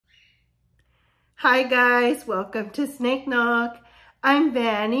Hi guys, welcome to Snake Knock. I'm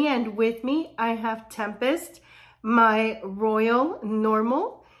Vanny and with me I have Tempest, my Royal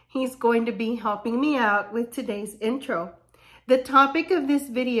Normal. He's going to be helping me out with today's intro. The topic of this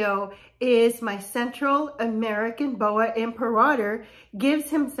video is my Central American Boa Imperator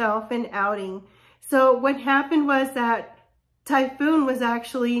gives himself an outing. So what happened was that Typhoon was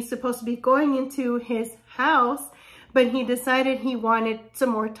actually supposed to be going into his house, but he decided he wanted some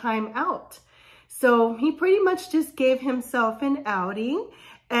more time out. So he pretty much just gave himself an outing,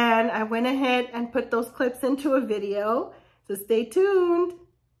 and I went ahead and put those clips into a video, so stay tuned.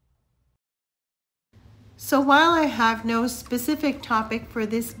 So while I have no specific topic for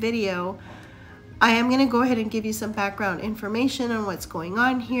this video, I am going to go ahead and give you some background information on what's going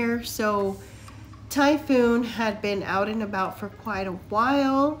on here. So Typhoon had been out and about for quite a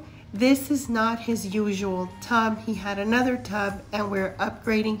while. This is not his usual tub. He had another tub and we're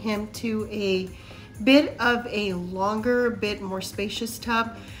upgrading him to a bit of a longer, bit more spacious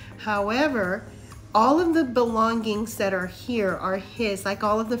tub. However, all of the belongings that are here are his, like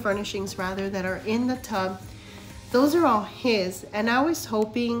all of the furnishings rather that are in the tub, those are all his. And I was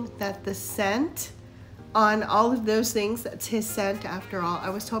hoping that the scent on all of those things, that's his scent after all, I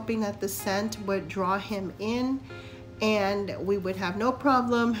was hoping that the scent would draw him in and we would have no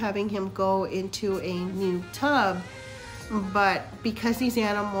problem having him go into a new tub. But because these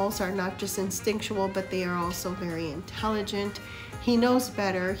animals are not just instinctual, but they are also very intelligent, he knows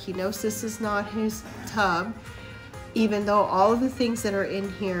better. He knows this is not his tub, even though all of the things that are in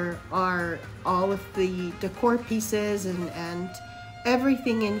here are all of the decor pieces and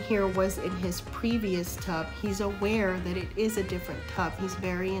everything in here was in his previous tub. He's aware that it is a different tub. He's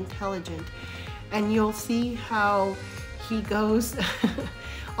very intelligent. And you'll see how he goes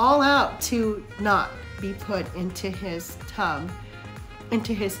all out to not be put into his tub,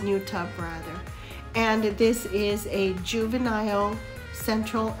 into his new tub rather. And this is a juvenile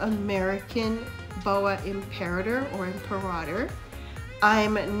Central American Boa Imperator or Imperator.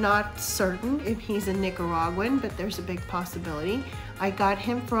 I'm not certain if he's a Nicaraguan, but there's a big possibility. I got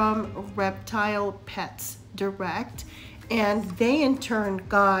him from Reptile Pets Direct, and they in turn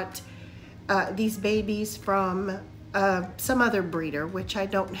got these babies from some other breeder, which I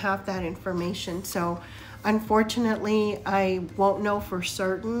don't have that information. So unfortunately, I won't know for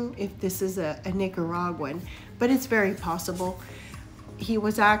certain if this is a Nicaraguan, but it's very possible. He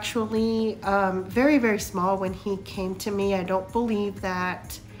was actually very, very small when he came to me. I don't believe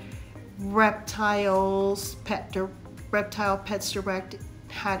that Reptile Pets Direct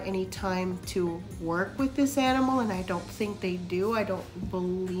had any time to work with this animal, and I don't think they do. I don't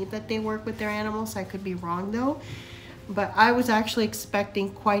believe that they work with their animals. I could be wrong though, but I was actually expecting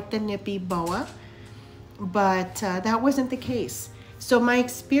quite the nippy boa, but that wasn't the case. So my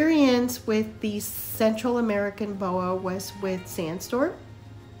experience with the Central American Boa was with Sandstorm,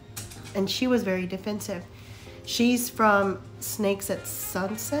 and she was very defensive. She's from Snakes at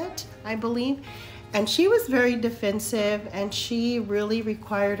Sunset, I believe. And she was very defensive, and she really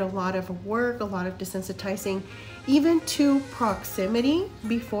required a lot of work, a lot of desensitizing, even to proximity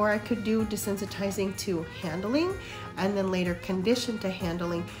before I could do desensitizing to handling, and then later condition to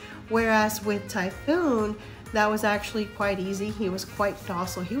handling. Whereas with Typhoon, that was actually quite easy. He was quite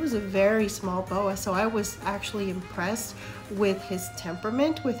docile. He was a very small boa, so I was actually impressed with his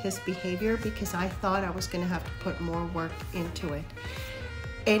temperament, with his behavior, because I thought I was gonna have to put more work into it.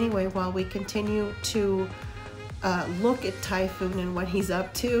 Anyway, while we continue to look at Typhoon and what he's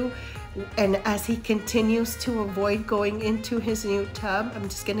up to, and as he continues to avoid going into his new tub, I'm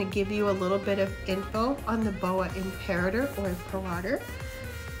just going to give you a little bit of info on the Boa Imperator or Imperator.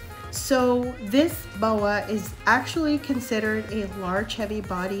 So this boa is actually considered a large,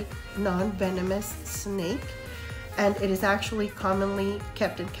 heavy-bodied, non-venomous snake, and it is actually commonly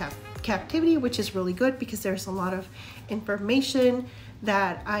kept in captivity, which is really good because there's a lot of information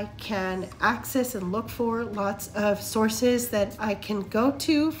that I can access and look for, lots of sources that I can go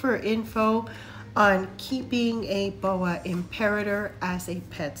to for info on keeping a Boa Imperator as a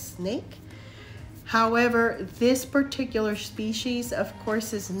pet snake. However, this particular species, of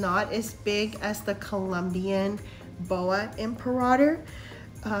course, is not as big as the Colombian Boa Imperator.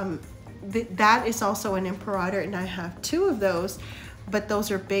 That is also an Imperator, and I have two of those, but those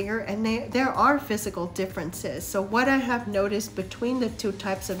are bigger, and there are physical differences. So what I have noticed between the two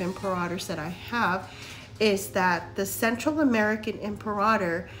types of Imperators that I have is that the Central American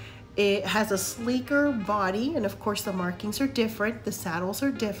Imperator, it has a sleeker body, and of course the markings are different, the saddles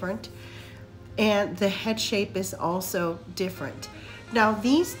are different, and the head shape is also different. Now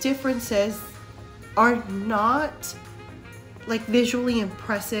these differences are not like visually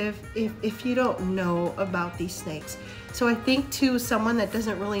impressive if you don't know about these snakes. So I think to someone that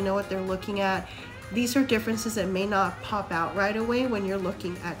doesn't really know what they're looking at, these are differences that may not pop out right away when you're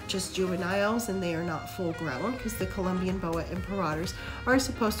looking at just juveniles and they are not full grown, because the Colombian boa imperators are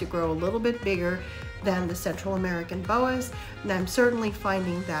supposed to grow a little bit bigger than the Central American boas, and I'm certainly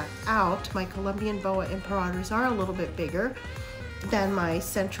finding that out. My Colombian boa imperators are a little bit bigger than my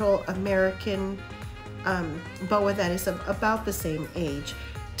Central American boa that is about the same age.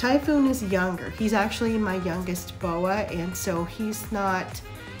 Typhoon is younger. He's actually my youngest boa, and so he's not,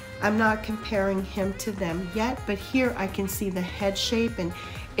 I'm not comparing him to them yet, but here I can see the head shape, and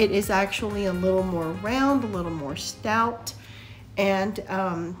it is actually a little more round, a little more stout, and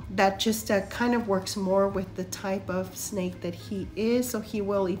that just kind of works more with the type of snake that he is. So he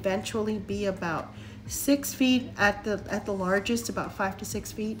will eventually be about 6 feet at the largest, about 5 to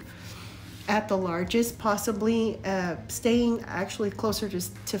 6 feet at the largest, possibly staying actually closer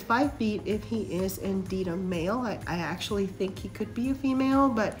to 5 feet if he is indeed a male. I actually think he could be a female,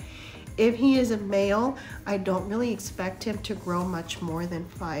 but if he is a male, I don't really expect him to grow much more than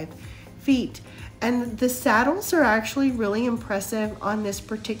 5 feet. And the saddles are actually really impressive on this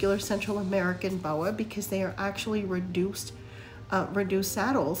particular Central American boa, because they are actually reduced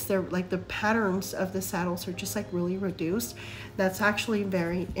saddles. They're like, the patterns of the saddles are just like really reduced. That's actually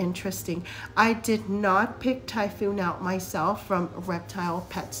very interesting. I did not pick Typhoon out myself from Reptile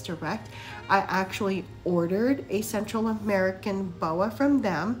Pets Direct. I actually ordered a Central American boa from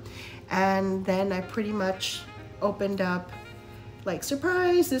them, and then I pretty much opened up like,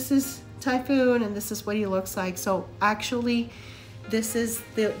 surprise, this is Typhoon and this is what he looks like. So actually this is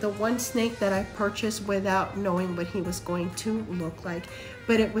the one snake that I purchased without knowing what he was going to look like.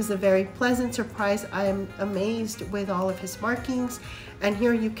 But it was a very pleasant surprise. I am amazed with all of his markings. And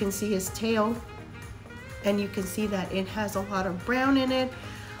here you can see his tail, and you can see that it has a lot of brown in it,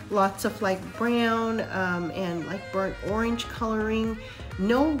 lots of like brown and like burnt orange coloring,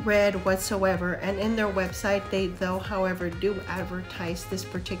 no red whatsoever. And in their website, they though however do advertise this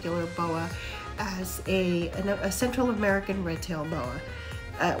particular boa as a Central American red-tailed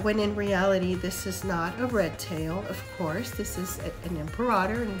boa, when in reality this is not a red tail. Of course, this is an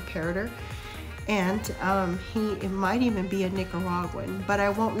imperator, and it might even be a Nicaraguan, but I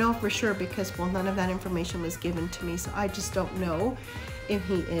won't know for sure because, well, none of that information was given to me, so I just don't know if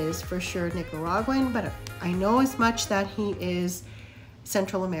he is for sure Nicaraguan. But I know as much that he is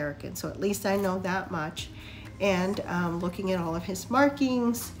Central American, so at least I know that much. And looking at all of his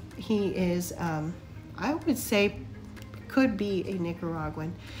markings, he is, I would say, could be a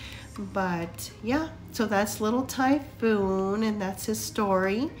Nicaraguan. But yeah, so that's little Typhoon, and that's his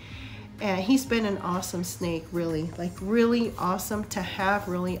story. And he's been an awesome snake, really, like really awesome to have,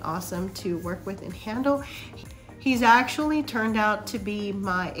 really awesome to work with and handle. He's actually turned out to be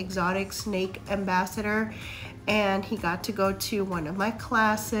my exotic snake ambassador, and he got to go to one of my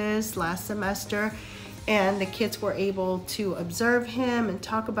classes last semester, and the kids were able to observe him and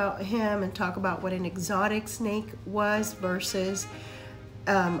talk about what an exotic snake was versus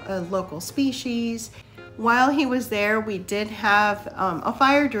a local species. While he was there, we did have a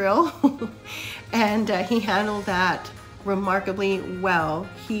fire drill, and he handled that remarkably well.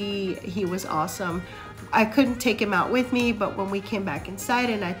 He was awesome. I couldn't take him out with me, but when we came back inside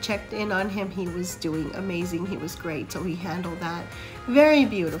and I checked in on him, he was doing amazing. He was great, so he handled that very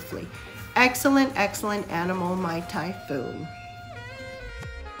beautifully. Excellent, excellent animal, my Typhoon.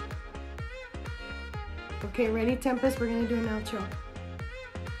 Okay, ready, Tempest? We're gonna do an outro.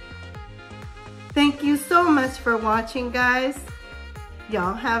 Thank you so much for watching, guys.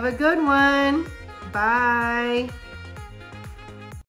 Y'all have a good one. Bye.